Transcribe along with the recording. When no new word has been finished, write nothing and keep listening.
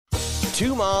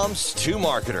Two moms, two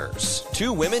marketers,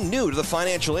 two women new to the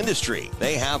financial industry.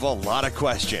 They have a lot of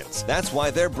questions. That's why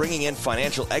they're bringing in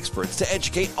financial experts to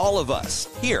educate all of us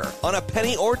here on A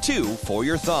Penny or Two for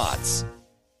Your Thoughts.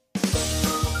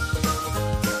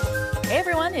 Hey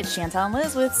everyone, it's Chantal and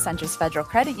Liz with Centris Federal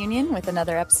Credit Union with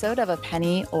another episode of A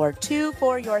Penny or Two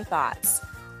for Your Thoughts.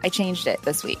 I changed it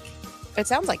this week. It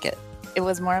sounds like it. It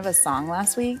was more of a song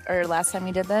last week or last time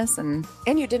we did this. And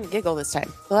you didn't giggle this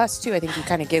time. The last two, I think you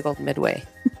kind of giggled midway.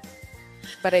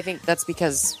 But I think that's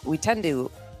because we tend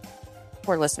to,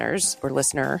 poor listeners or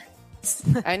listener,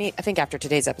 I think after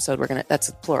today's episode, that's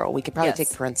plural. We could probably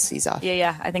take parentheses off.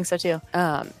 Yeah, I think so too.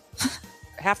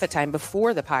 Half the time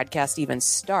before the podcast even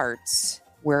starts,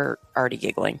 we're already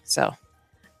giggling. So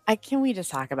can we just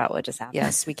talk about what just happened?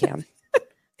 yes, we can.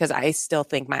 Because I still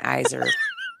think my eyes are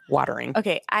watering.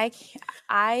 Okay, I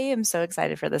am so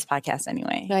excited for this podcast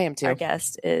anyway. I am too. Our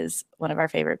guest is one of our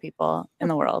favorite people in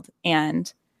the world.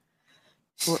 And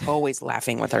we're always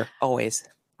laughing with her. Always.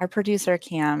 Our producer,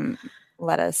 Cam,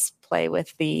 let us play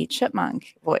with the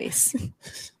chipmunk voice.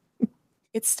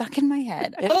 It's stuck in my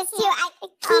head. It's you. I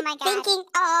keep thinking,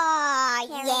 oh,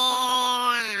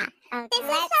 yeah. Let's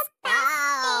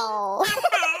go.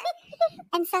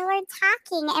 And so we're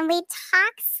talking, and we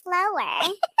talk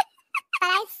slower. But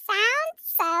I sound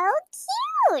so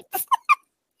cute.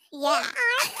 Yeah.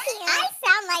 I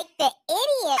sound like the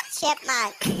idiot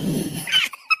chipmunk.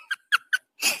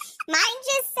 Mine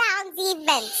just sounds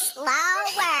even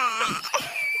slower.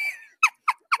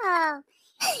 Oh.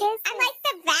 I'm like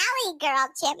the Valley Girl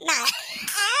chipmunk.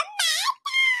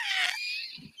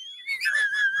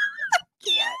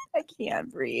 I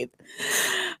can't breathe.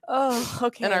 Oh,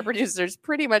 okay. And our producer's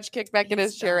pretty much kicked back in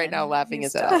his chair right now, laughing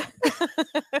his head off.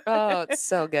 Oh, it's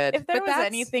so good. If there was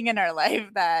anything in our life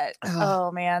that,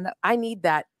 oh man, I need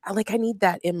that. I need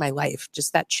that in my life.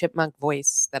 Just that chipmunk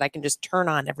voice that I can just turn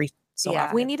on every so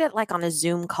often. We need it like on a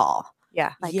Zoom call.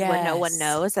 Yeah. Like when no one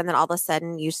knows. And then all of a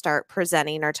sudden you start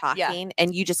presenting or talking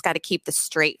and you just got to keep the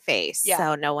straight face. Yeah.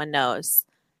 So no one knows.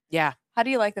 Yeah. How do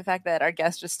you like the fact that our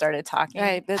guest just started talking?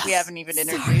 Right, we haven't even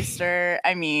introduced her.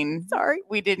 I mean,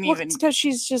 we didn't even. It's because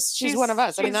she's one of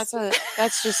us. I mean, that's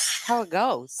just how it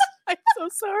goes. I'm so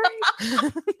sorry.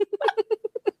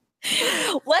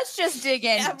 Let's just dig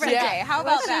in today. How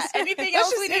about that? Anything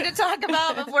else we need to talk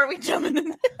about before we jump into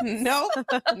this?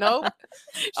 Nope.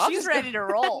 She's ready to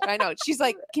roll. I know. She's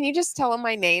like, can you just tell them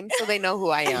my name so they know who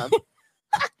I am?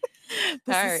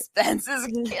 The suspense is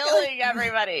killing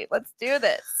everybody. Let's do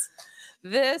this.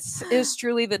 This is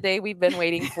truly the day we've been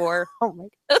waiting for. Oh my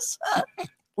goodness.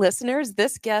 Listeners,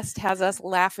 this guest has us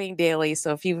laughing daily.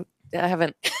 So if you've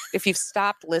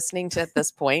stopped listening to at this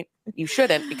point, you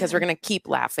shouldn't, because we're going to keep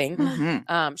laughing.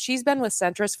 Mm-hmm. She's been with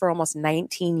Centris for almost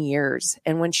 19 years.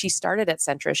 And when she started at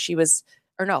Centris,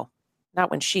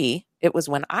 it was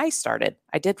when I started.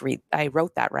 I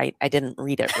wrote that right. I didn't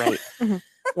read it right.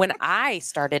 When I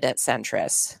started at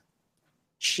Centris,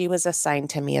 she was assigned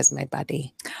to me as my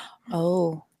buddy.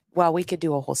 Oh, well, we could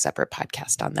do a whole separate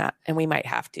podcast on that, and we might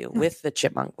have to with the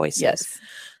chipmunk voices. Yes.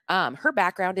 Her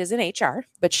background is in HR,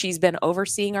 but she's been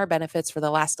overseeing our benefits for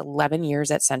the last 11 years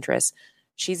at Centris.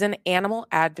 She's an animal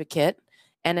advocate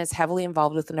and is heavily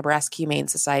involved with the Nebraska Humane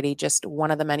Society, just one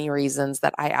of the many reasons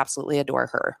that I absolutely adore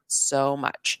her so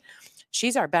much.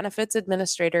 She's our benefits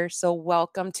administrator, so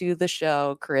welcome to the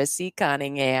show, Chrissy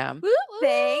Cunningham.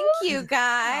 Thank you,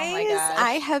 guys. Oh my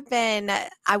gosh.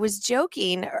 I was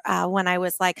joking when I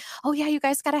was like, oh yeah, you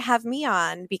guys got to have me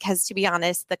on, because to be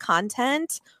honest, the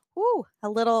content, a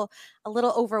little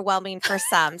overwhelming for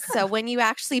some. So when you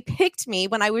actually picked me,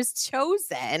 when I was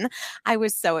chosen, I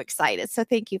was so excited. So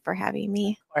thank you for having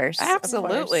me. Of course.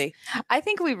 Absolutely. I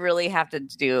think we really have to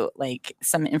do like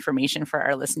some information for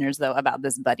our listeners though about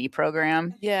this buddy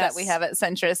program that we have at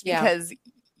Centris, because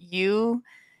you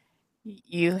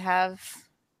have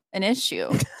an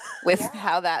issue with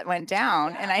how that went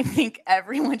down. And I think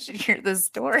everyone should hear the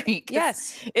story.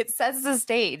 Yes. It sets the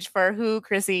stage for who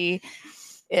Chrissy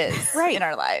is in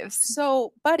our lives.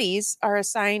 So buddies are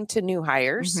assigned to new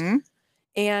hires,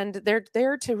 and they're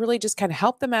there to really just kind of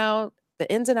help them out, the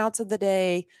ins and outs of the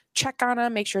day, check on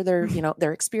them, make sure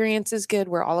their experience is good.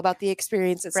 We're all about the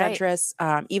experience at Centris,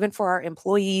 even for our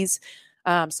employees.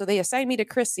 So they assigned me to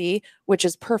Chrissy, which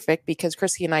is perfect because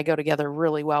Chrissy and I go together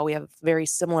really well. We have very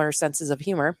similar senses of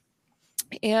humor.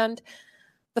 And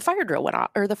the fire drill went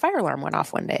off, or the fire alarm went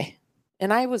off one day.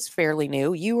 And I was fairly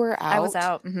new. You were out. I was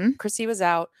out. Chrissy was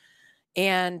out.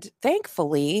 And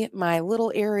thankfully, my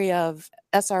little area of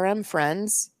SRM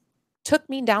friends took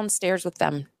me downstairs with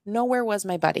them. Nowhere was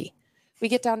my buddy. we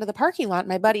get down to the parking lot.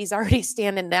 My buddy's already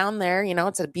standing down there. You know,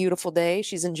 it's a beautiful day.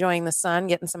 She's enjoying the sun,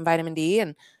 getting some vitamin D.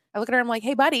 And I look at her, I'm like,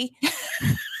 hey, buddy,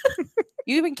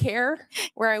 you even care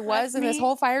where I was in this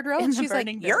whole fire drill? And she's like,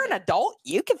 you're an adult.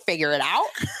 You can figure it out.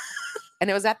 And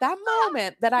it was at that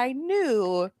moment that I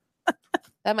knew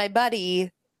that my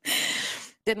buddy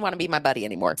didn't want to be my buddy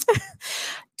anymore.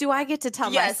 Do I get to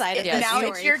tell my side of the now story,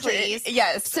 it's your please?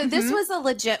 Yes. So this was a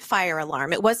legit fire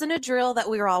alarm. It wasn't a drill that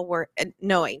we were all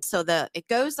knowing. So it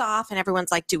goes off and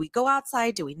everyone's like, do we go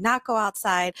outside? Do we not go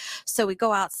outside? So we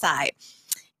go outside.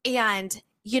 And,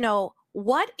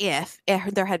 what if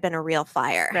there had been a real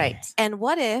fire? Right. And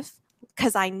what if,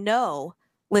 because I know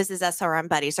Liz's SRM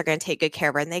buddies are going to take good care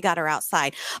of her and they got her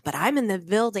outside, but I'm in the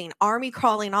building, army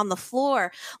crawling on the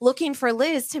floor, looking for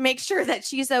Liz to make sure that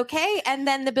she's okay. And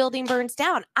then the building burns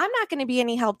down. I'm not going to be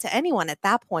any help to anyone at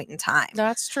that point in time.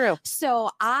 That's true.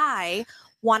 So I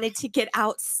wanted to get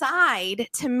outside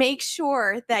to make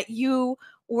sure that you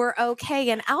were okay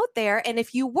and out there. And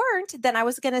if you weren't, then I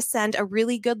was going to send a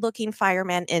really good looking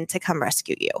fireman in to come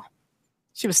rescue you.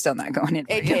 She was still not going in.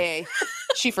 AKA,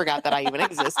 she forgot that I even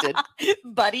existed.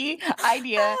 Buddy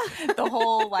idea. The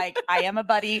whole I am a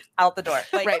buddy out the door.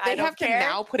 Right. I They don't have care. to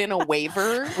now put in a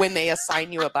waiver when they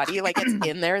assign you a buddy. Like it's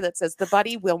in there that says the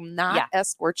buddy will not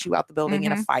escort you out the building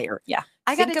in a fire. Yeah.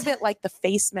 I think of it like the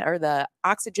face or the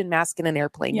oxygen mask in an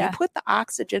airplane. Yeah. You put the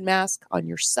oxygen mask on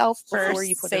yourself before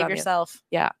you put it save on yourself.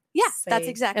 Yeah. Yeah, that's Save.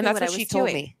 exactly And that's what I what was she told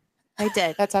doing. me. I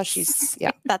did. That's how she's,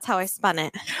 yeah. That's how I spun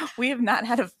it. We have not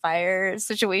had a fire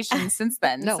situation since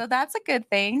then. No. So that's a good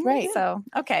thing. Right. So,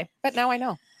 okay. But now I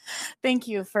know. Thank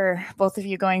you for both of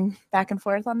you going back and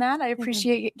forth on that. I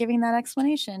appreciate you giving that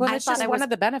explanation. Well, I it's thought just I one was- of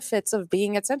the benefits of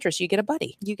being at Centris. You get a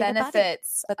buddy. You get a buddy.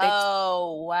 benefits. But they-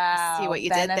 Oh, wow. See what you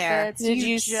did there. Benefits. Did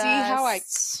you see how I-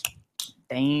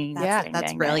 Dang. Yeah, dang,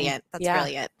 That's dang, brilliant. That's Yeah.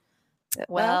 brilliant. dang.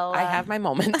 Well, I have my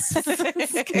moments.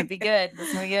 it's gonna be good.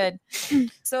 It's gonna be good.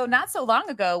 So not so long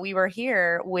ago, we were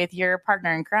here with your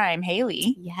partner in crime,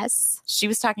 Haley. Yes. She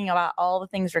was talking about all the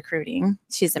things recruiting.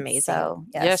 She's amazing. So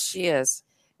Yes, she is.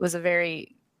 it was a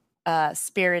very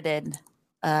spirited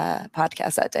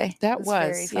podcast that day. That It very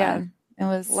was, yeah. fun. It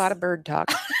was A lot of bird talk.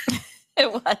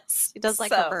 It was. She does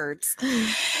like So- her birds.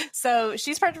 So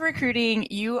she's part of recruiting.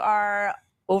 You are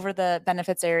over the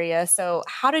benefits area. So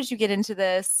how did you get into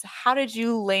this? How did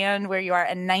you land where you are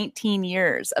in 19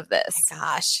 years of this? My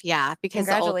gosh. Yeah. Because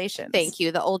the old- Congratulations. thank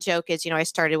you. The old joke is, I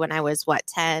started when I was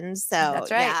 10. So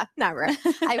That's right. yeah, never.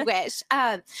 I wish.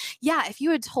 Yeah. If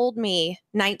you had told me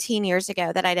 19 years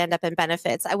ago that I'd end up in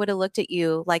benefits, I would have looked at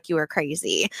you like you were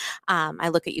crazy. I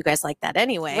look at you guys like that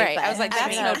anyway. Right. I but- was like,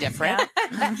 that's mean, no different.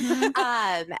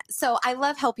 So I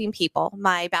love helping people.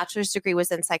 My bachelor's degree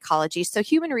was in psychology. So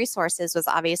human resources was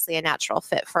obviously a natural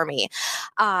fit for me.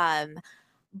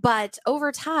 But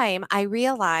over time, I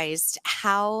realized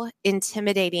how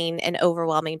intimidating and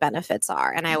overwhelming benefits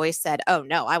are. And I always said, oh,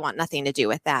 no, I want nothing to do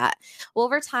with that. Well,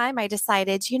 over time, I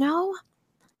decided,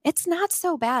 it's not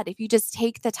so bad if you just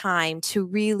take the time to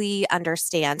really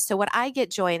understand. So what I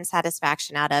get joy and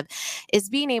satisfaction out of is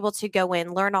being able to go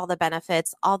in, learn all the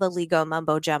benefits, all the legal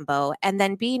mumbo jumbo, and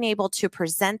then being able to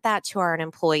present that to our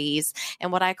employees in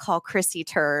what I call Chrissy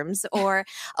terms, or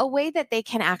a way that they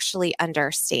can actually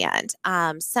understand.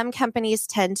 Some companies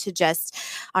tend to just,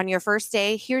 on your first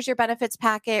day, here's your benefits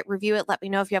packet, review it, let me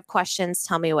know if you have questions,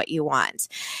 tell me what you want.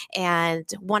 And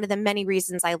one of the many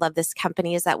reasons I love this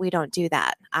company is that we don't do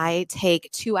that. I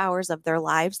take 2 hours of their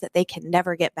lives that they can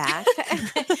never get back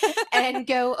and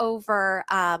go over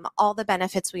all the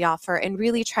benefits we offer and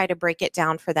really try to break it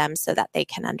down for them so that they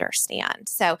can understand.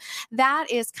 So that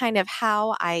is kind of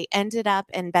how I ended up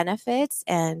in benefits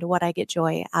and what I get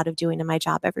joy out of doing in my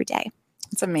job every day.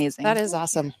 It's amazing. That is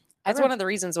awesome. That's one of the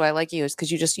reasons why I like you is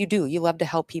because you love to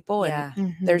help people. And Yeah.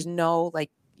 there's no,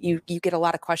 you get a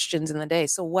lot of questions in the day.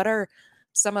 So what are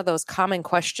some of those common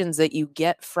questions that you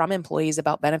get from employees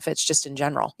about benefits just in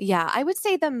general? Yeah, I would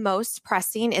say the most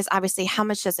pressing is obviously how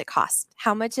much does it cost?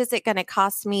 How much is it going to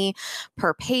cost me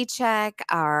per paycheck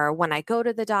or when I go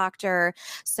to the doctor?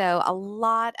 So a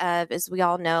lot of, as we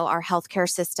all know, our healthcare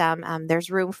system, there's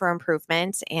room for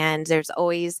improvement and there's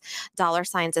always dollar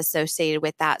signs associated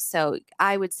with that. So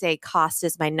I would say cost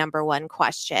is my number one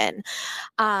question.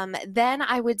 Then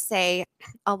I would say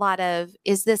a lot of,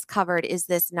 is this covered? Is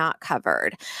this not covered?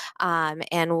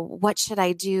 And what should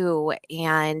I do?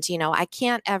 And, I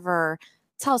can't ever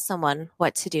tell someone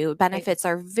what to do. Benefits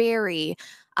are very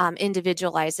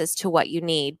individualized as to what you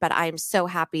need, but I'm so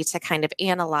happy to kind of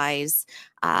analyze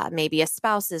maybe a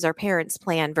spouse's or parents'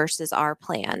 plan versus our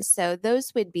plan. So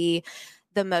those would be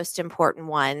the most important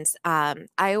ones. I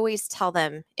always tell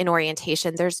them in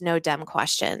orientation, there's no dumb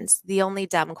questions. The only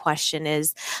dumb question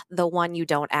is the one you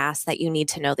don't ask that you need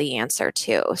to know the answer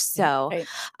to. So,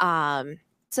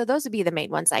 so those would be the main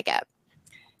ones I get.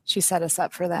 She set us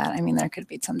up for that. I mean, there could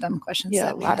be some dumb questions.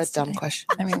 Yeah, a lot of dumb questions.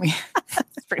 I mean,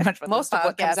 it's pretty much what most of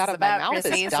what comes out of my mouth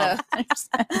is dumb.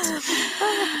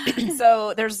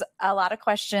 So there's a lot of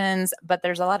questions, but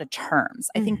there's a lot of terms.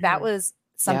 I think that was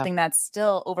something that's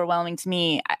still overwhelming to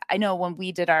me. I know when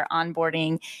we did our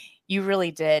onboarding, you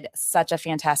really did such a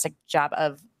fantastic job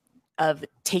of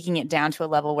taking it down to a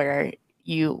level where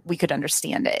we could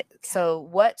understand it. So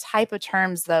what type of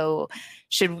terms though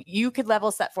could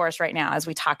level set for us right now as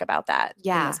we talk about that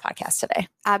in this podcast today?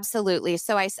 Absolutely.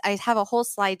 So I have a whole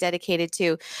slide dedicated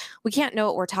to, we can't know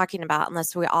what we're talking about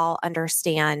unless we all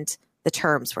understand the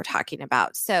terms we're talking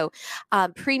about. So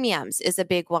premiums is a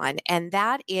big one. And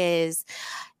that is,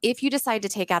 if you decide to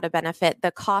take out a benefit,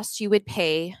 the cost you would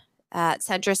pay at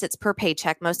Centris, it's per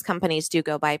paycheck. Most companies do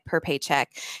go by per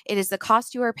paycheck. It is the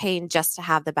cost you are paying just to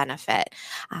have the benefit.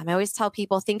 I always tell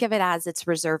people, think of it as it's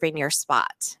reserving your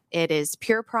spot. It is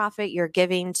pure profit you're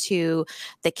giving to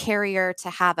the carrier to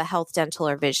have a health, dental,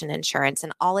 or vision insurance.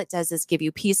 And all it does is give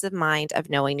you peace of mind of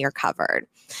knowing you're covered.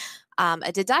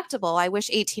 A deductible, I wish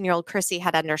 18-year-old Chrissy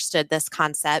had understood this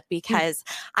concept because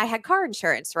I had car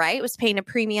insurance, right? Was paying a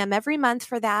premium every month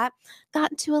for that.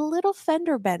 Got into a little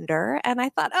fender bender and I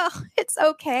thought, oh, it's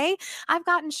okay. I've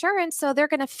got insurance, so they're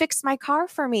going to fix my car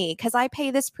for me because I pay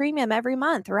this premium every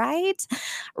month, right?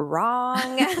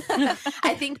 Wrong.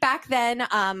 I think back then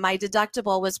my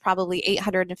deductible was probably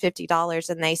 $850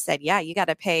 and they said, yeah, you got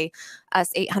to pay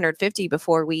us $850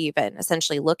 before we even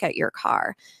essentially look at your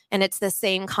car. And it's the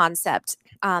same concept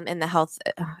in the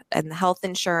health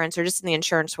insurance or just in the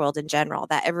insurance world in general,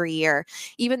 that every year,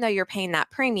 even though you're paying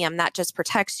that premium, that just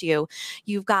protects you.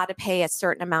 You've got to pay a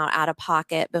certain amount out of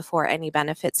pocket before any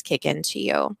benefits kick into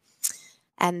you.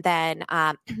 And then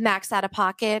max out of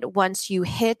pocket, once you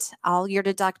hit all your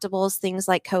deductibles, things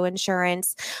like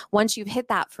co-insurance, once you've hit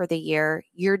that for the year,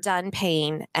 you're done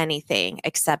paying anything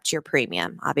except your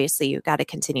premium. Obviously, you've got to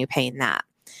continue paying that.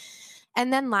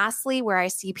 And then lastly, where I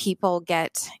see people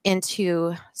get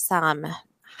into some,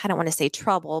 I don't want to say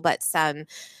trouble, but some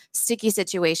sticky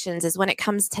situations is when it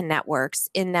comes to networks,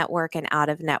 in network and out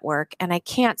of network. And I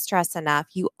can't stress enough,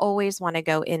 you always want to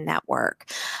go in network.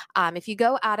 If you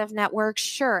go out of network,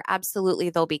 sure, absolutely,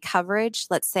 there'll be coverage.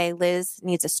 Let's say Liz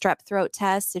needs a strep throat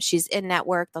test. If she's in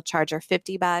network, they'll charge her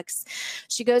 $50.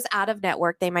 She goes out of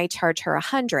network, they might charge her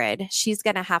 $100. She's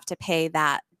going to have to pay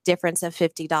that difference of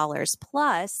 $50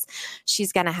 plus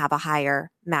she's going to have a higher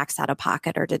max out of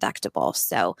pocket or deductible.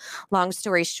 So long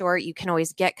story short, you can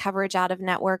always get coverage out of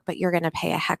network, but you're going to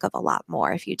pay a heck of a lot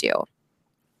more if you do.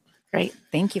 Great.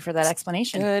 Thank you for that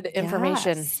explanation. Good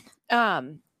information. Yes.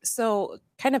 So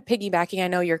kind of piggybacking, I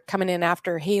know you're coming in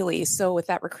after Haley. So with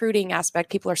that recruiting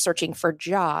aspect, people are searching for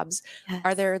jobs. Yes.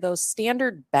 Are there those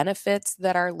standard benefits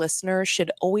that our listeners should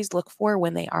always look for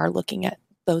when they are looking at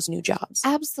those new jobs?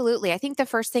 Absolutely. I think the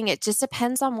first thing, it just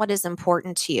depends on what is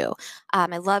important to you.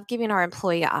 I love giving our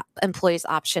employees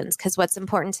options because what's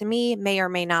important to me may or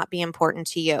may not be important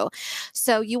to you.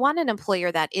 So you want an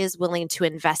employer that is willing to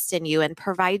invest in you and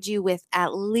provide you with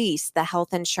at least the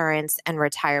health insurance and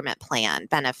retirement plan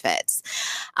benefits.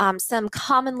 Some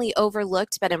commonly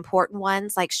overlooked but important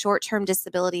ones like short-term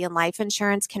disability and life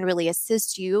insurance can really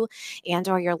assist you and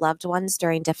or your loved ones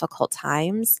during difficult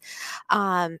times.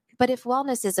 But if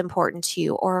wellness is important to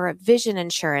you or vision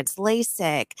insurance,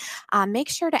 LASIK, make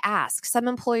sure to ask. Some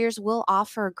employers will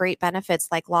offer great benefits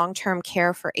like long-term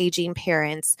care for aging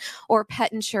parents or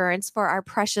pet insurance for our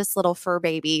precious little fur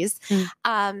babies.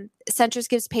 Centris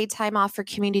gives paid time off for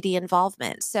community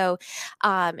involvement. So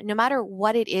no matter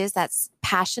what it is that's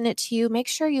passionate to you, make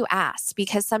sure you ask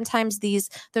because sometimes there's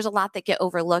a lot that get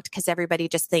overlooked because everybody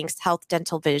just thinks health,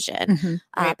 dental, vision.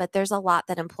 Right. But there's a lot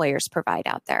that employers provide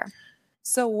out there.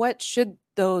 So what should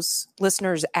those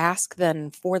listeners ask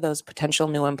then for those potential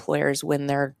new employers when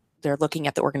they're looking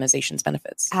at the organization's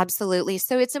benefits? Absolutely.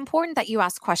 So it's important that you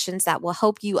ask questions that will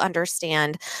help you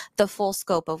understand the full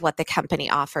scope of what the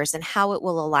company offers and how it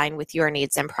will align with your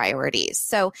needs and priorities.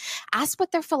 So ask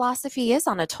what their philosophy is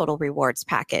on a total rewards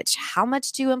package. How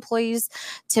much do employees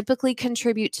typically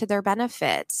contribute to their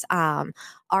benefits?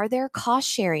 Are there cost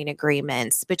sharing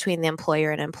agreements between the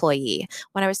employer and employee?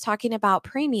 When I was talking about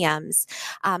premiums,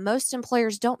 most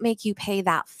employers don't make you pay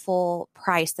that full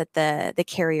price that the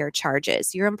carrier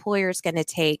charges. Your employer is going to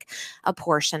take a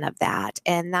portion of that.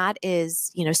 And that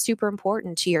is, super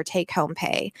important to your take home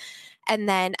pay. And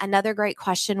then another great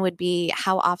question would be,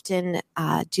 how often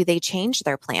do they change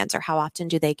their plans, or how often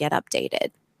do they get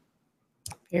updated?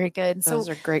 Very good. Those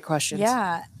are great questions.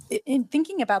 Yeah. In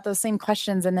thinking about those same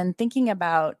questions and then thinking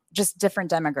about just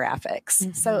different demographics.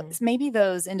 Mm-hmm. So maybe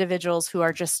those individuals who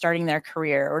are just starting their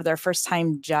career or their first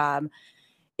time job,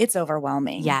 it's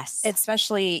overwhelming. Yes.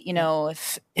 Especially,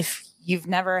 if you've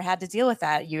never had to deal with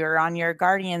that, you're on your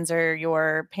guardians or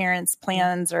your parents'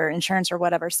 plans or insurance or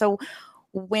whatever. So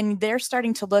when they're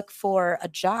starting to look for a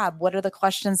job, what are the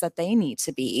questions that they need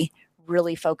to be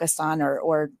really focused on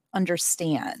or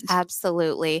understand?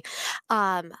 Absolutely.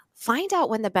 Find out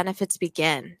when the benefits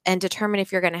begin and determine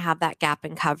if you're going to have that gap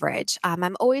in coverage.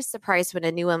 I'm always surprised when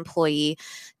a new employee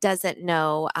doesn't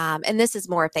know, and this is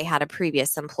more if they had a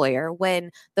previous employer,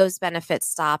 when those benefits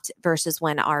stopped versus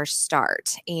when ours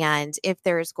start. And if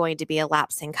there's going to be a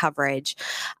lapse in coverage,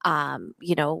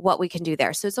 what we can do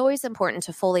there. So it's always important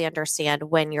to fully understand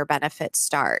when your benefits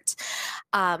start.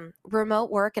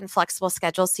 Remote work and flexible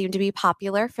schedules seem to be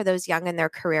popular for those young in their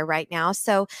career right now.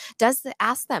 So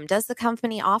ask them, does the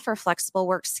company offer flexible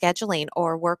work scheduling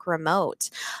or work remote?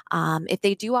 If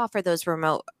they do offer those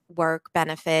remote work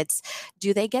benefits,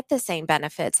 do they get the same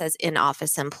benefits as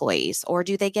in-office employees, or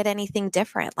do they get anything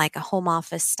different, like a home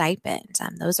office stipend?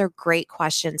 Those are great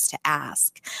questions to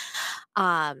ask.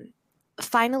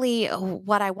 Finally,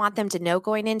 what I want them to know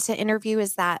going into interview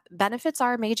is that benefits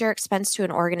are a major expense to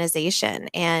an organization,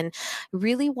 and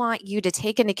really want you to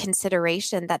take into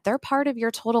consideration that they're part of your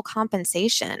total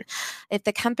compensation. If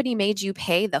the company made you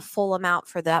pay the full amount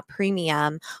for that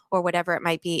premium or whatever it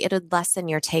might be, it would lessen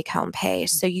your take-home pay.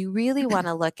 So you really want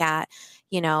to look at,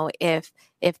 if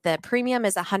the premium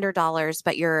is $100,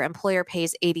 but your employer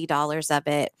pays $80 of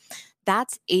it,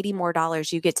 that's $80 more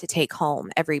you get to take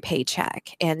home every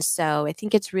paycheck. And so I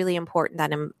think it's really important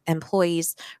that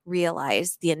employees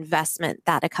realize the investment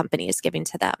that a company is giving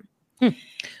to them.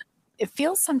 It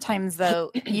feels sometimes,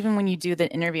 though, even when you do the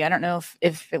interview, I don't know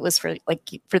if it was for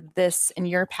this in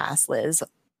your past, Liz,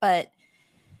 but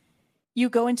you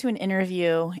go into an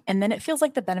interview and then it feels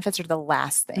like the benefits are the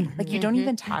last thing. Mm-hmm. Like you don't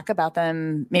even talk about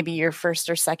them, maybe your first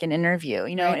or second interview.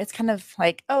 Right. It's kind of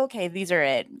like, oh, okay, these are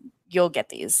it. You'll get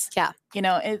these. Yeah.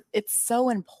 It's so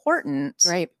important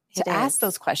Right. to ask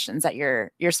those questions that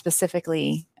you're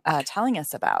specifically telling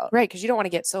us about. Right. Because you don't want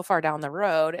to get so far down the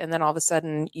road and then all of a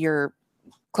sudden you're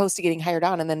close to getting hired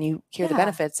on and then you hear the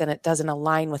benefits and it doesn't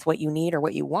align with what you need or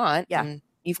what you want. Yeah. And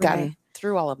you've gotten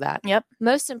through all of that. Yep.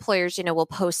 Most employers, will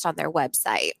post on their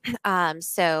website.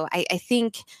 So I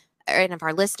think, and of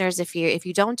our listeners, if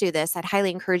you don't do this, I'd highly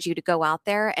encourage you to go out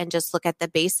there and just look at the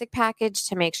basic package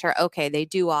to make sure, okay, they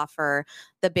do offer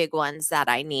the big ones that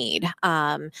I need.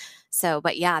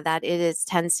 But yeah, that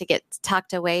tends to get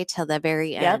tucked away till the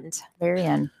very end. Very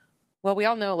end. Well, we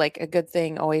all know like a good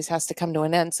thing always has to come to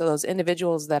an end. So those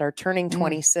individuals that are turning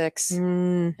 26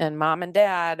 and mom and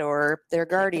dad or their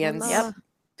guardians,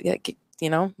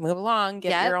 move along,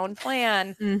 get your own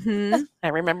plan. Mm-hmm. I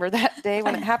remember that day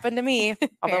when it happened to me.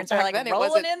 Although Parents are like then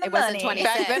rolling in the money. 26.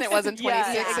 Back then it wasn't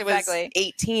 26. Yeah, It was exactly.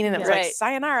 18 and it was like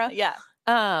sayonara. Yeah.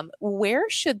 Where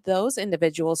should those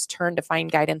individuals turn to find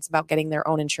guidance about getting their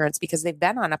own insurance? Because they've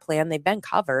been on a plan, they've been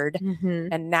covered,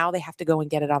 and now they have to go and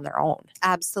get it on their own.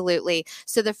 Absolutely.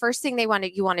 So the first thing you want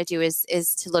to do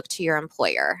is to look to your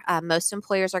employer. Most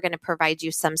employers are going to provide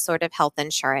you some sort of health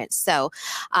insurance. So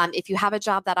if you have a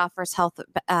job that offers health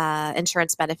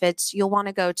insurance benefits, you'll want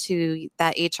to go to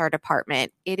that HR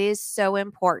department. It is so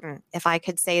important, if I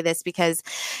could say this, because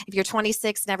if you're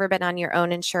 26, never been on your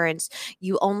own insurance,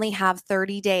 you only have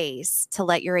 30 days to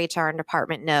let your HR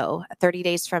department know, 30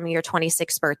 days from your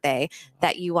 26th birthday,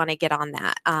 that you want to get on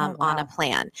that, on a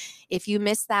plan. If you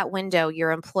miss that window,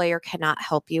 your employer cannot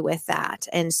help you with that.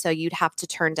 And so you'd have to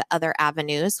turn to other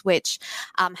avenues, which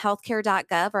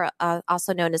healthcare.gov, or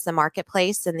also known as the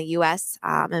marketplace in the U.S.,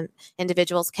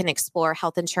 individuals can explore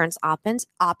health insurance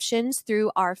options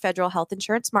through our federal health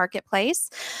insurance marketplace.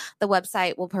 The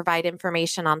website will provide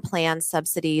information on plans,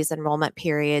 subsidies, enrollment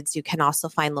periods. You can also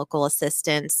find local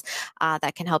assistance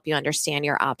that can help you understand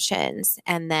your options.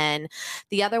 And then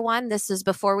the other one, this is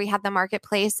before we had the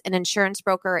marketplace, an insurance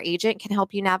broker or agent can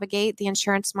help you navigate the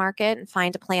insurance market and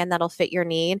find a plan that'll fit your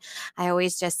need. I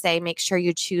always just say, make sure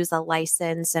you choose a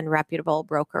licensed and reputable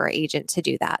broker or agent to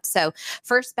do that. So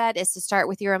first bet is to start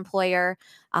with your employer.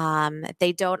 If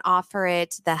they don't offer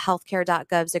it, the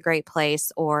healthcare.gov is a great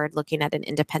place, or looking at an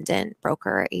independent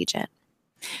broker or agent.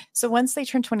 So once they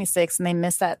turn 26 and they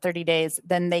miss that 30 days,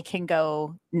 then they can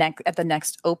go at the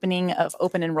next opening of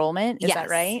open enrollment. Is that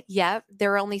right? Yep.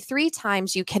 There are only 3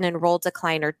 times you can enroll,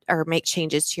 decline, or make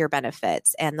changes to your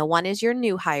benefits. And the one is your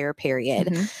new hire period.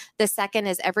 Mm-hmm. The second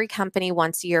is every company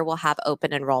once a year will have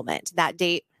open enrollment. That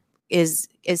date is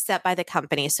set by the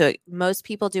company. So most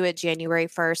people do it January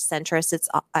 1st. Centris, it's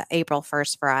April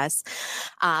 1st for us.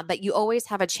 But you always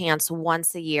have a chance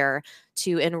once a year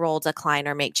to enroll, decline,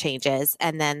 or make changes.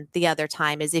 And then the other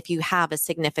time is if you have a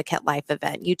significant life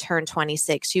event, you turn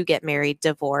 26, you get married,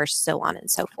 divorced, so on and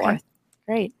so forth. Okay.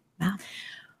 Great. Wow.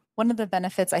 One of the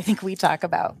benefits I think I've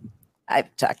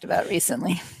talked about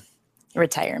recently,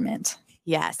 retirement.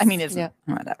 Yes. I mean, it's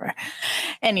whatever.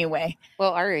 Anyway.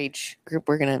 Well, our age group,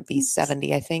 we're going to be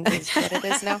 70, I think is what it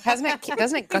is now. Doesn't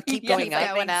it keep going up?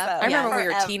 I remember when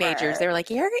we were teenagers, they were like,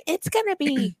 it's going to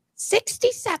be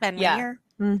 67 when you're.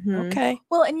 Mm-hmm. Okay.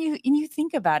 Well, and you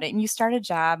think about it and you start a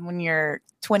job when you're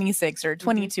 26 or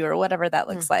 22 or whatever that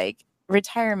looks like.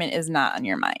 Retirement is not on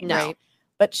your mind. No. Right?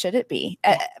 But should it be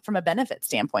from a benefit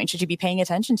standpoint? Should you be paying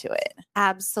attention to it?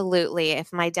 Absolutely.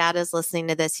 If my dad is listening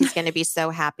to this, he's going to be so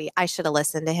happy. I should have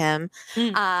listened to him.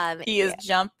 He is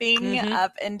jumping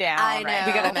up and down. I know. Right?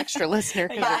 We got an extra listener.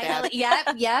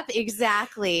 Yep,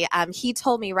 exactly. He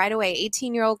told me right away,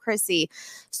 18-year-old Chrissy,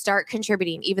 start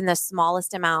contributing even the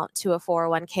smallest amount to a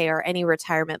 401k or any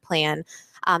retirement plan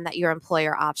that your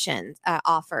employer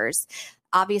offers.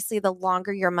 Obviously, the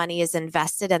longer your money is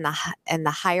invested and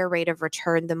the higher rate of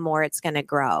return, the more it's going to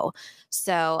grow.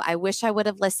 So I wish I would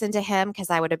have listened to him because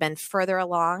I would have been further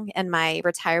along in my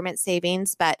retirement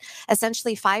savings. But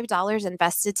essentially, $5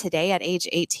 invested today at age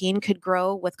 18 could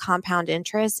grow with compound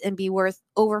interest and be worth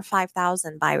over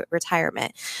 $5,000 by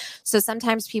retirement. So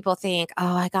sometimes people think,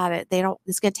 oh, I got it.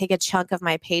 It's going to take a chunk of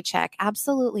my paycheck.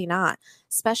 Absolutely not.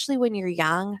 Especially when you're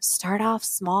young, start off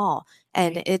small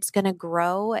and it's going to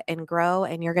grow and grow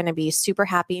and you're going to be super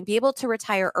happy and be able to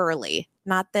retire early,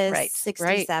 not this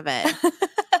 67.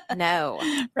 No.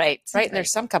 Right. And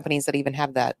there's some companies that even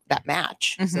have that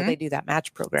match. Mm-hmm. So they do that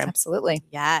match program. Absolutely.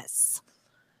 Yes.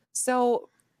 So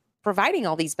providing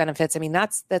all these benefits, I mean,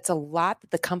 that's a lot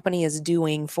that the company is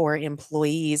doing for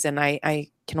employees. And I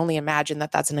can only imagine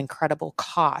that that's an incredible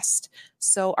cost.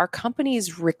 So are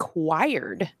companies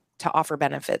required to offer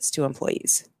benefits to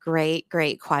employees? Great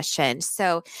question.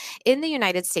 So in the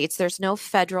United States, there's no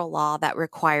federal law that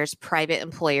requires private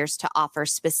employers to offer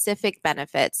specific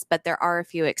benefits, but there are a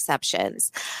few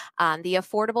exceptions. The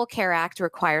Affordable Care Act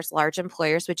requires large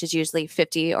employers, which is usually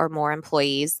 50 or more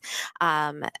employees,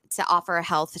 to offer a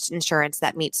health insurance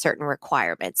that meets certain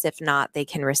requirements. If not, they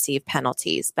can receive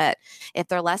penalties. But if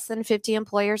they're less than 50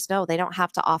 employers, no, they don't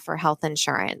have to offer health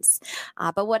insurance.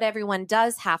 But what everyone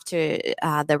does have to,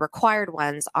 the required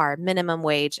ones are minimum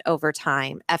wage,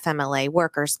 overtime, FMLA,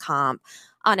 workers' comp,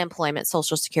 unemployment,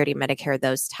 Social Security, Medicare,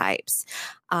 those types.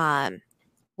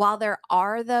 While there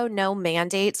are, though, no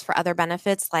mandates for other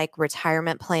benefits like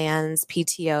retirement plans,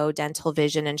 PTO, dental,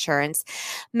 vision insurance,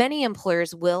 many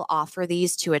employers will offer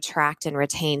these to attract and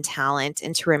retain talent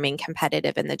and to remain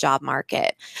competitive in the job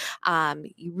market.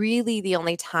 Really, the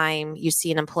only time you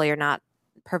see an employer not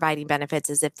providing benefits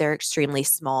is if they're extremely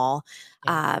small.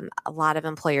 Yeah. A lot of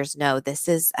employers know this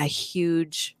is a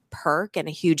huge perk and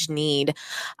a huge need.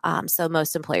 So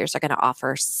most employers are going to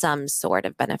offer some sort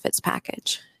of benefits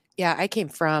package. Yeah, I came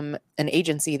from an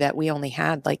agency that we only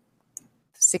had like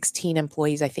 16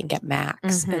 employees, I think, at max.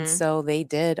 Mm-hmm. And so they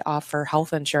did offer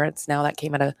health insurance. Now that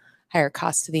came at a higher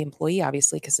cost to the employee,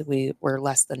 obviously, because we were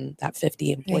less than that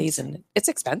 50 employees, and it's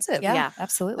expensive. Yeah,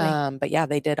 absolutely. But yeah,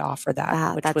 they did offer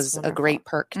that, which was wonderful. A great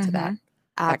perk to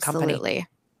that company.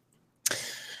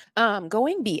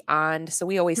 Going beyond, so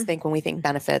we always think when we think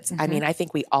benefits, I mean, I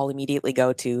think we all immediately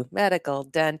go to medical,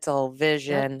 dental,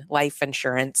 vision, life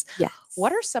insurance. Yes.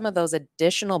 What are some of those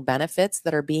additional benefits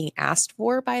that are being asked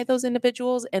for by those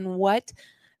individuals, and what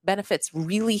benefits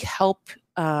really help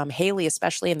Haley,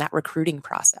 especially in that recruiting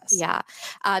process? Yeah.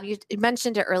 You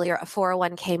mentioned it earlier, a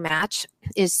 401k match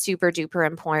is super duper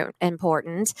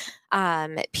important.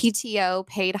 PTO,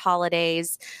 paid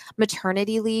holidays,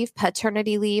 maternity leave,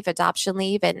 paternity leave, adoption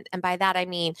leave. And by that, I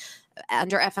mean,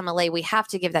 under FMLA, we have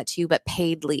to give that to you, but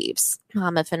paid leaves,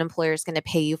 if an employer is going to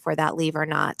pay you for that leave or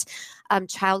not.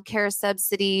 Childcare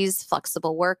subsidies,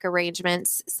 flexible work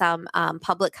arrangements. Some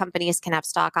public companies can have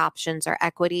stock options or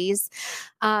equities.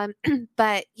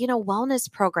 But,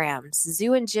 wellness programs,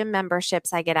 zoo and gym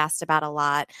memberships, I get asked about a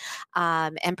lot,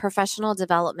 and professional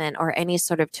development or any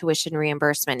sort of tuition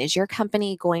reimbursement. Is your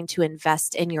company going to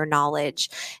invest in your knowledge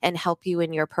and help you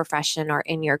in your profession or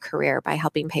in your career by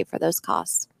helping pay for those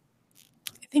costs?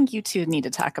 I think you two need to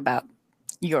talk about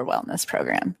your wellness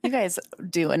program. You guys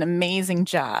do an amazing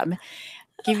job.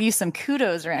 Give you some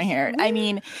kudos around here. I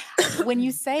mean, when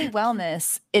you say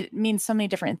wellness, it means so many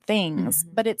different things,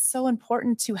 but it's so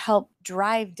important to help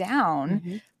drive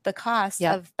down the cost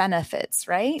of benefits,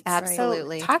 right?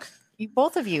 Absolutely. So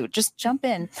both of you, just jump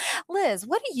in. Liz,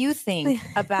 what do you think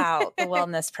about the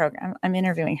wellness program? I'm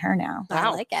interviewing her now.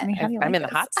 Wow. I like it. I mean, how do you I'm like in the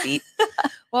this? hot seat.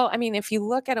 Well, I mean, if you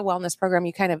look at a wellness program,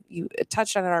 you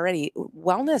touched on it already.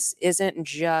 Wellness isn't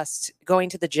just going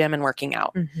to the gym and working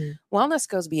out. Wellness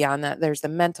goes beyond that. There's the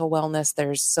mental wellness,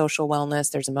 there's social wellness,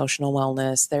 there's emotional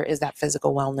wellness, there is that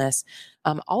physical wellness.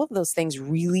 All of those things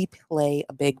really play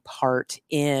a big part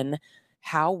in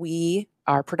how we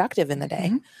are productive in the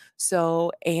day.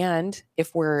 So, and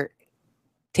if we're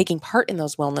taking part in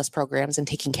those wellness programs and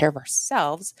taking care of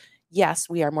ourselves, yes,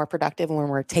 we are more productive when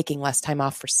we're taking less time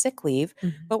off for sick leave,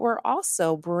 but we're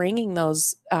also bringing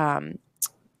those, I'm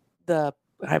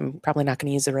probably not going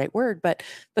to use the right word, but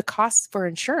the costs for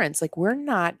insurance, like we're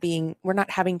not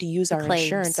having to use our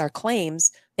insurance, our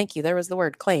claims. Thank you. There was the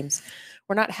word claims.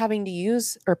 We're not having to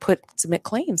use or submit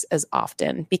claims as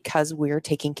often because we're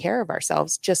taking care of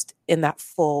ourselves just in that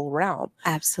full realm.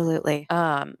 Absolutely.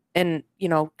 And,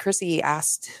 Chrissy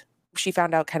she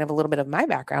found out kind of a little bit of my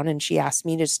background, and she asked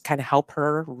me to just kind of help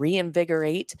her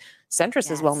reinvigorate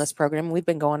Centris's wellness program. We've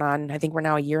been going on, I think we're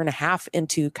now 1.5 years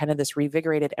into kind of this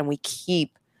revigorated, and we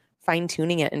keep fine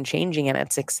tuning it and changing it.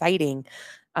 It's exciting.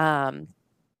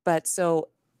 But so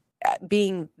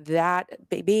being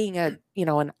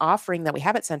an offering that we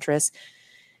have at Centris,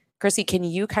 Chrissy, can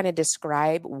you kind of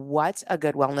describe what a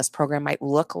good wellness program might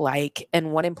look like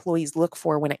and what employees look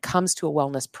for when it comes to a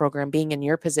wellness program? Being in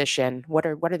your position, what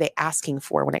are they asking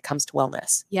for when it comes to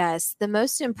wellness? Yes, the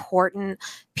most important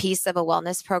piece of a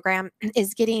wellness program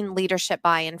is getting leadership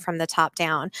buy-in from the top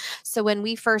down. So when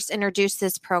we first introduced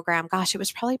this program, gosh, it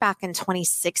was probably back in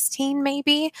 2016,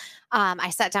 maybe. I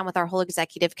sat down with our whole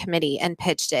executive committee and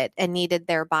pitched it and needed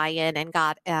their buy-in and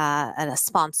got a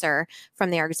sponsor from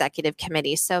their executive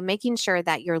committee. So making sure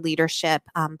that your leadership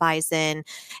buys in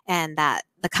and that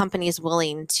the company is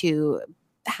willing to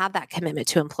have that commitment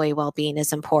to employee well-being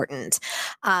is important.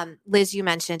 Liz, you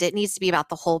mentioned it needs to be about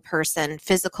the whole person,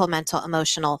 physical, mental,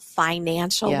 emotional,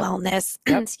 financial wellness,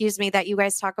 excuse me, that you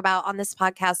guys talk about on this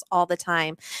podcast all the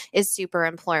time is super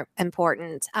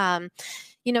important.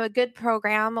 A good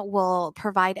program will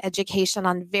provide education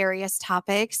on various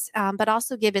topics, but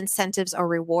also give incentives or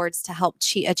rewards to help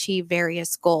achieve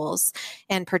various goals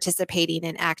and participating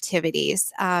in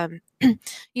activities.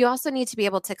 You also need to be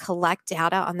able to collect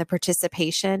data on the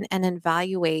participation and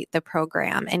evaluate the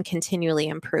program and continually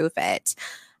improve it.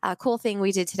 A cool thing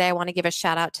we did today, I want to give a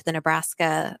shout out to the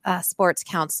Nebraska Sports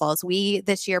Councils. We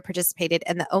this year participated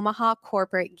in the Omaha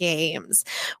Corporate Games,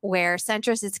 where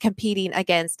Centris is competing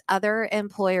against other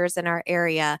employers in our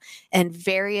area in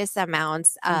various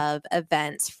amounts of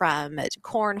events, from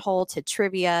cornhole to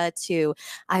trivia to,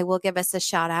 I will give us a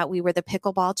shout out, we were the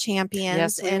pickleball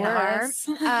champions in ours.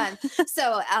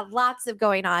 So lots of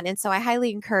going on. And so I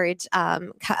highly encourage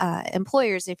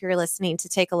employers, if you're listening, to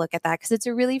take a look at that, because it's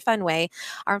a really fun way.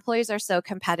 Our employees are so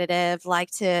competitive, like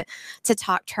to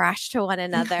talk trash to one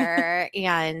another,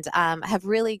 and have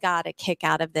really got a kick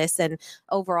out of this. And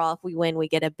overall, if we win, we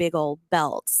get a big old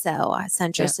belt. So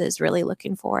Centris is really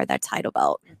looking for that title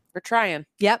belt. We're trying.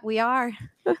 Yep, we are.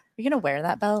 You're going to wear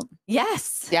that belt?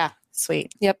 Yes. Yeah.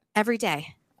 Sweet. Yep. Every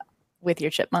day. With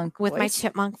your chipmunk With voice? my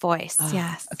chipmunk voice. Oh,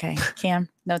 yes. Okay. Cam,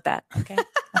 note that. Okay.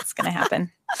 That's going to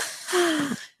happen.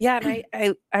 Yeah.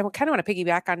 And I kind of want to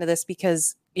piggyback onto this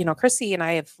because, Chrissy and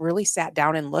I have really sat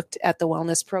down and looked at the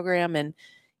wellness program. And,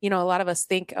 a lot of us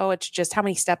think, oh, it's just how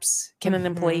many steps can an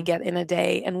employee get in a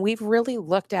day? And we've really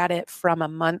looked at it from a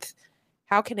month.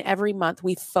 How can every month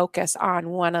we focus on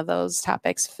one of those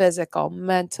topics: physical,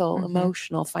 mental,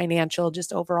 emotional, financial,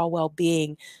 just overall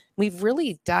well-being? We've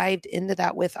really dived into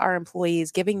that with our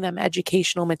employees, giving them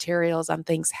educational materials on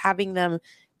things, having them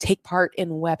take part in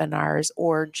webinars,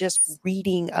 or just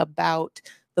reading about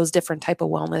those different type of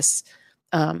wellness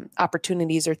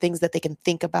opportunities or things that they can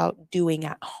think about doing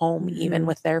at home, even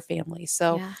with their family.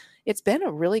 So it's been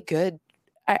a really good,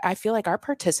 I feel like our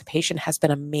participation has been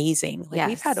amazing. Like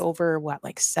we've had over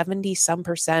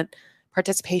 70%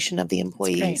 participation of the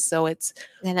employees. So it's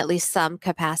in at least some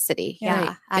capacity.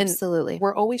 Yeah, absolutely. And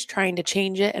we're always trying to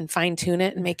change it and fine tune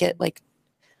it and make it, like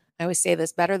I always say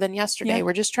this, better than yesterday. Yeah.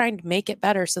 We're just trying to make it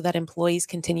better so that employees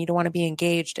continue to want to be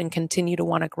engaged and continue to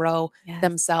want to grow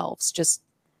themselves, just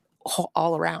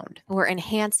all around. We're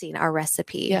enhancing our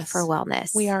recipe for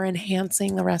wellness. We are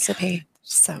enhancing the recipe.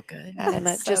 So good. And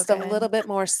just a little bit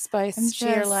more spice to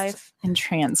your life. I'm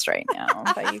entranced right now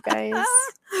by you guys.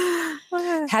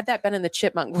 Had that been in the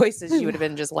chipmunk voices, you would have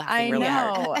been just laughing really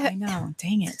hard. I know.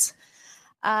 Dang it.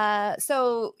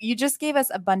 So you just gave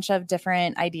us a bunch of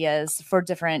different ideas for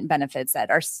different benefits that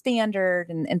are standard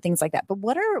and things like that. But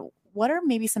what are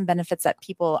maybe some benefits that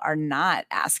people are not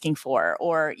asking for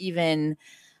or even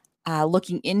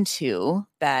looking into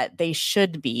that they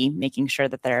should be making sure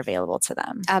that they're available to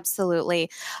them? Absolutely.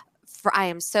 I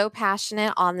am so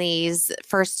passionate on these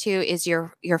first two is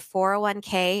your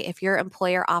 401k. If your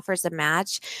employer offers a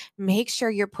match, make sure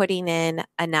you're putting in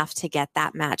enough to get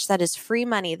that match. That is free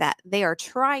money that they are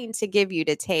trying to give you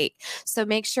to take. So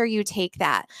make sure you take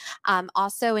that.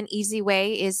 Also, an easy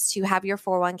way is to have your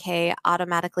 401k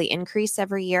automatically increase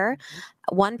every year.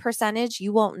 1%,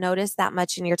 you won't notice that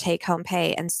much in your take home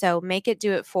pay. And so make it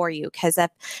do it for you, because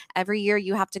if every year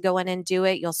you have to go in and do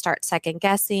it, you'll start second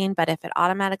guessing. But if it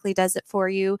automatically does it for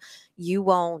you, you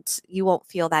won't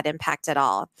feel that impact at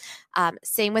all.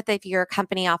 Same with if your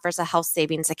company offers a health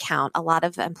savings account. A lot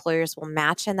of employers will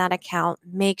match in that account.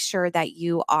 Make sure that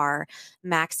you are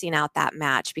maxing out that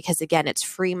match, because again, it's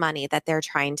free money that they're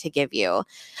trying to give you.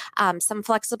 Some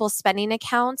flexible spending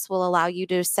accounts will allow you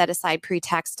to set aside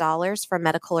pre-tax dollars for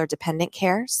medical or dependent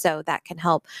care. So that can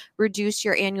help reduce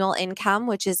your annual income,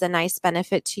 which is a nice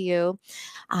benefit to you.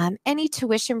 Any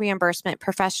tuition reimbursement,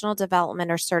 professional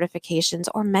development or certifications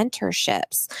or mentorships.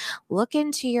 Look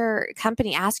into your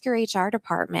company, ask your HR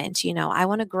department, I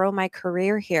want to grow my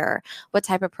career here. What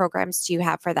type of programs do you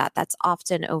have for that? That's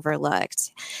often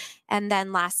overlooked. And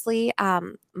then lastly,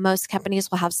 most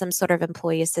companies will have some sort of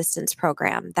employee assistance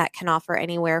program that can offer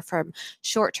anywhere from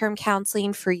short-term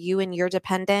counseling for you and your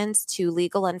dependents to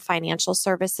legal and financial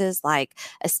services like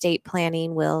estate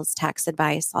planning, wills, tax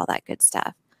advice, all that good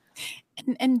stuff.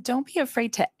 And don't be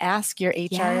afraid to ask your HR.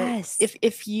 Yes.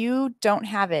 If you don't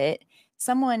have it,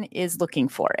 someone is looking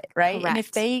for it, right? Correct. And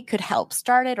if they could help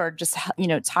start it or just,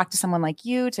 talk to someone like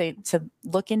you to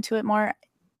look into it more,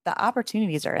 the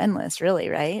opportunities are endless, really,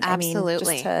 right?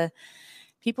 Absolutely.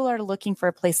 People are looking for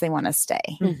a place they want to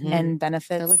stay, and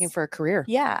benefits. They're looking for a career.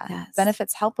 Yeah. Yes.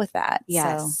 Benefits help with that.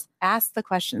 Yes. So ask the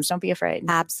questions. Don't be afraid.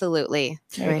 Absolutely.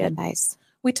 Very Great good advice.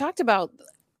 We talked about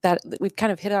that. We've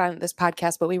kind of hit on this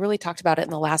podcast, but we really talked about it in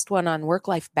the last one on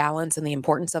work-life balance and the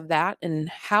importance of that, and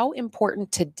how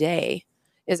important today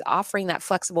is offering that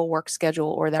flexible work schedule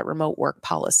or that remote work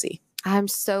policy. I'm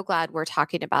so glad we're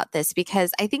talking about this,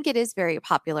 because I think it is very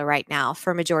popular right now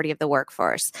for a majority of the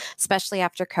workforce, especially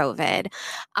after COVID.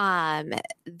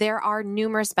 There are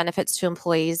numerous benefits to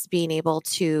employees being able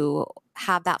to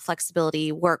have that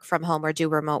flexibility, work from home or do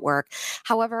remote work.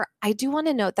 However, I do want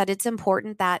to note that it's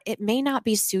important that it may not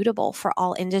be suitable for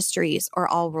all industries or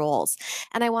all roles.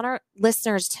 And I want our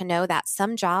listeners to know that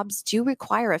some jobs do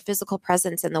require a physical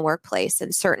presence in the workplace,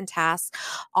 and certain tasks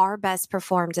are best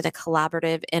performed in a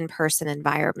collaborative in-person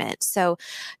environment. So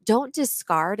don't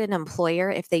discard an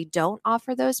employer if they don't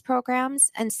offer those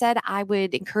programs. Instead, I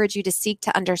would encourage you to seek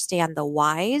to understand the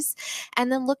whys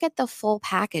and then look at the full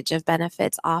package of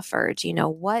benefits offered.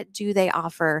 What do they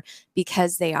offer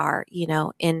because they are,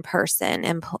 in person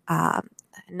and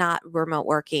not remote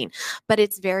working? But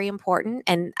it's very important.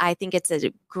 And I think it's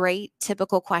a great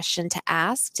typical question to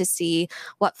ask to see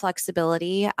what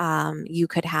flexibility you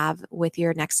could have with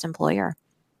your next employer.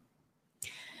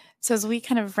 So as we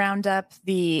kind of round up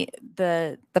the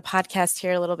podcast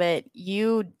here a little bit,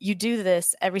 you do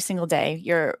this every single day.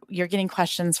 You're getting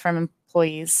questions from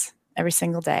employees every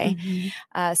single day.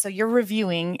 So you're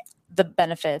reviewing the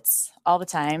benefits all the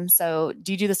time. So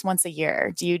do you do this once a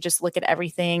year? Do you just look at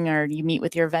everything, or you meet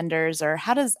with your vendors, or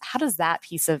how does that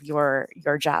piece of your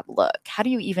job look? How do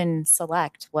you even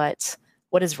select what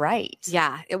is right?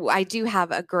 Yeah, I do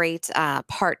have a great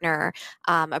partner,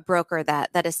 a broker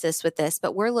that assists with this,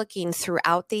 but we're looking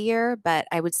throughout the year. But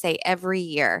I would say every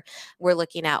year we're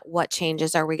looking at what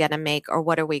changes are we going to make, or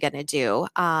what are we going to do.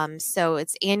 So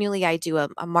it's annually I do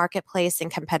a marketplace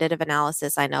and competitive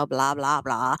analysis. I know, blah, blah,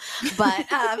 blah, but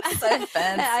so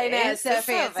fancy. I know, so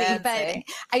fancy. But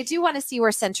I do want to see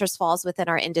where Centris falls within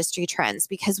our industry trends,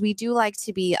 because we do like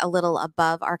to be a little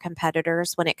above our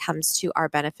competitors when it comes to our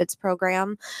benefits program.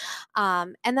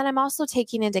 And then I'm also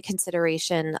taking into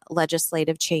consideration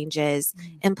legislative changes,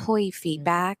 employee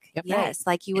feedback. Yep, yes. right.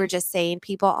 Like you were just saying,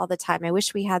 people all the time, I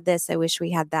wish we had this. I wish we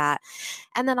had that.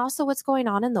 And then also what's going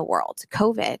on in the world,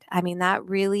 COVID. I mean, that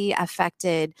really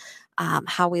affected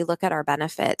how we look at our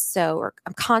benefits. So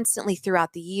I'm constantly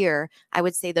throughout the year, I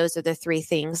would say those are the three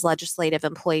things: legislative,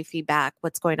 employee feedback,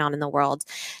 what's going on in the world.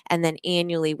 And then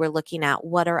annually, we're looking at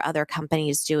what are other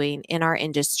companies doing in our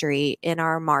industry, in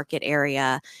our market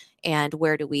area, and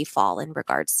where do we fall in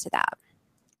regards to that.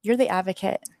 You're the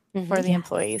advocate. for the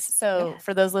employees. So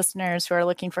for those listeners who are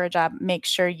looking for a job, make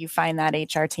sure you find that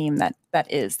HR team that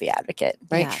is the advocate,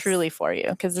 right? Truly for you.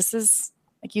 Because this is,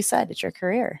 like you said, it's your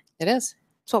career. It is.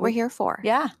 It's what we're here for.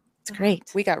 Yeah. It's great.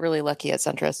 We got really lucky at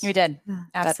Centris. You did.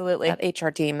 Absolutely. That HR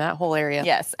team, that whole area.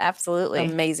 Yes, absolutely.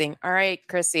 Amazing. All right,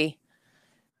 Chrissy.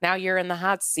 Now you're in the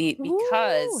hot seat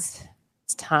because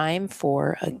it's time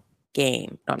for a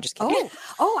game. No, I'm just kidding.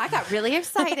 Oh, I got really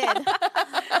excited.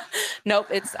 Nope,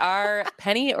 it's our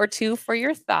penny or two for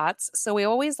your thoughts. So we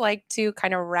always like to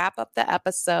kind of wrap up the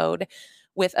episode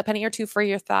with a penny or two for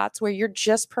your thoughts, where you're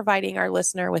just providing our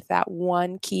listener with that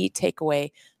one key takeaway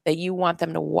that you want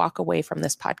them to walk away from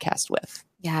this podcast with.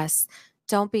 Yes.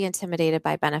 Don't be intimidated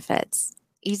by benefits.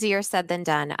 Easier said than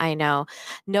done. I know.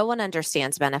 No one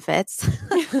understands benefits,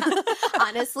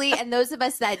 honestly. And those of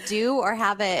us that do or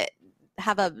have a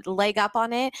leg up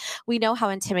on it, we know how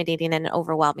intimidating and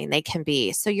overwhelming they can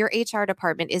be. So your HR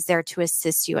department is there to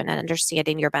assist you in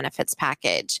understanding your benefits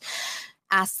package.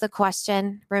 Ask the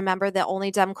question. Remember, the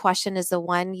only dumb question is the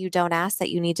one you don't ask that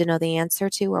you need to know the answer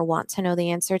to or want to know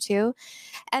the answer to.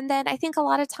 And then I think a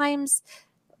lot of times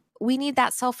we need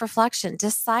that self-reflection.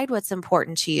 Decide what's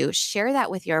important to you. Share that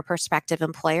with your prospective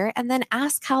employer, and then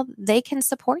ask how they can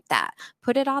support that.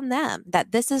 Put it on them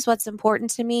that this is what's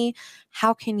important to me.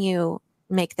 How can you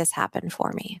make this happen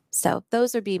for me? So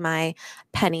those would be my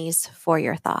pennies for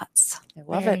your thoughts. I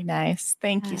love it. Nice.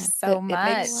 Thank you so much.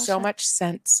 It makes so much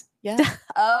sense. Yeah.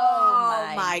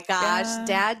 Oh my gosh.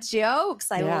 Dad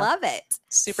jokes. I love it.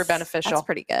 Super beneficial. That's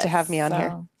pretty good to have me on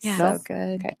here. Yeah. So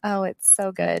good. Okay. Oh, it's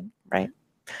so good. Right.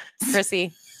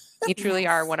 Chrissy, you truly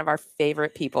are one of our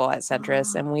favorite people at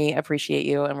Centris, and we appreciate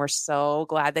you. And we're so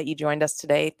glad that you joined us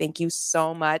today. Thank you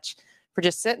so much for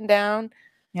just sitting down.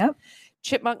 Yep.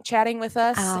 Chipmunk chatting with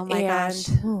us. Oh my gosh.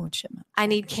 Ooh, chipmunk. I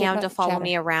need Cam to follow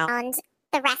me around. And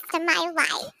the rest of my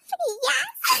life.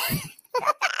 Yes.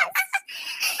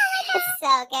 It's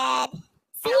so good.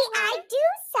 See, I do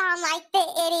sound like the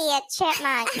idiot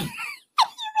chipmunk. You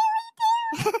really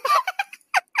do.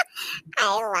 I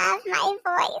love my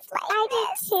voice like I do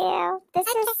too. This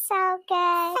is so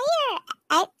good. Say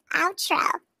your outro.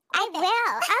 I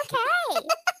will. Okay.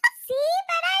 See,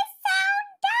 but I sound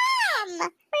dumb.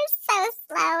 We're so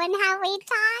slow in how we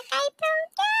talk. I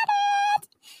don't get it.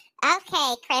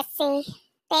 Okay, Chrissy.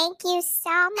 Thank you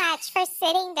so much for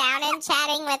sitting down and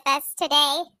chatting with us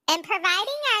today and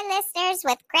providing our listeners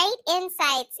with great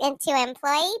insights into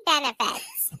employee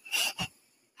benefits.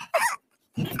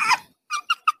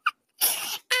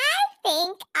 I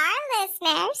think our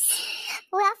listeners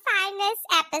will find this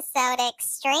episode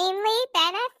extremely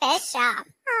beneficial.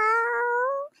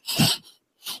 Oh.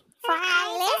 For our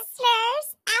listeners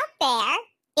out there,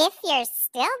 if you're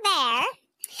still there,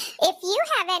 if you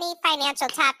have any financial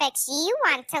topics you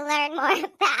want to learn more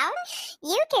about,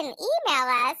 you can email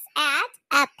us at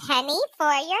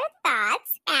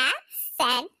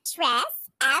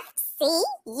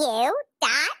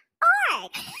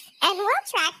apennyforyouthoughts@centrisfcu.org, and we'll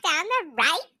track down the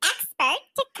right expert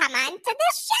to come on to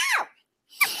the show.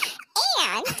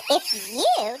 And if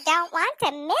you don't want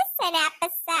to miss an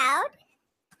episode,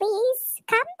 please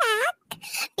come back.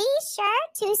 Be sure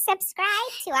to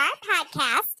subscribe to our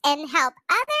podcast and help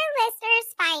other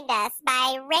listeners find us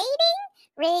by rating,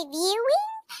 reviewing,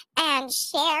 and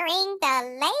sharing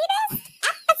the latest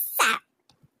episode.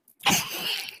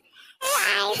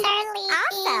 Eyes are leaking.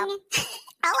 Awesome.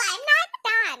 Oh, I'm not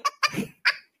done.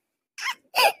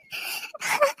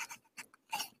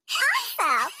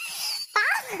 Also,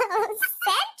 follow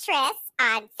Centris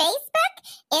on Facebook,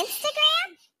 Instagram,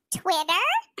 Twitter,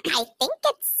 I think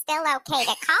it's still okay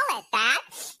to call it that,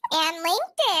 and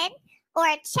LinkedIn, or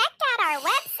check out our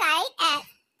website at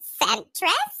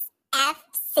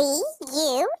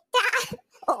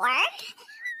centrisfcu.org.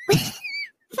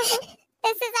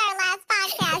 This is our last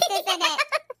podcast, isn't it?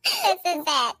 This is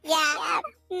it. Yeah.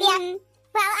 Yeah.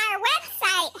 Well, our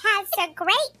website has a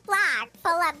great blog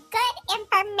full of good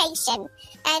information,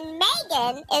 and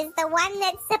Megan is the one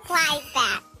that supplies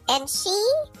that. And she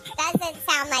doesn't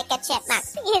sound like a chipmunk.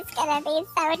 She's going to be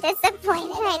so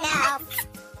disappointed. I know.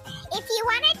 If you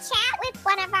want to chat with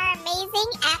one of our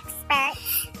amazing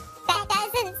experts that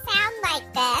doesn't sound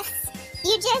like this,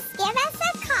 you just give us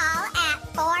a call at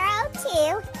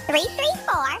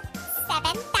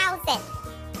 402-334-7000.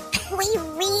 We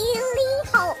really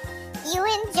hope you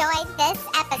enjoyed this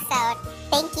episode.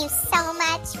 Thank you so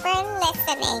much for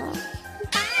listening.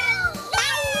 Bye!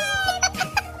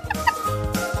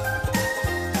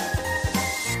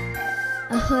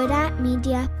 A Huda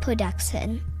Media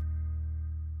Production.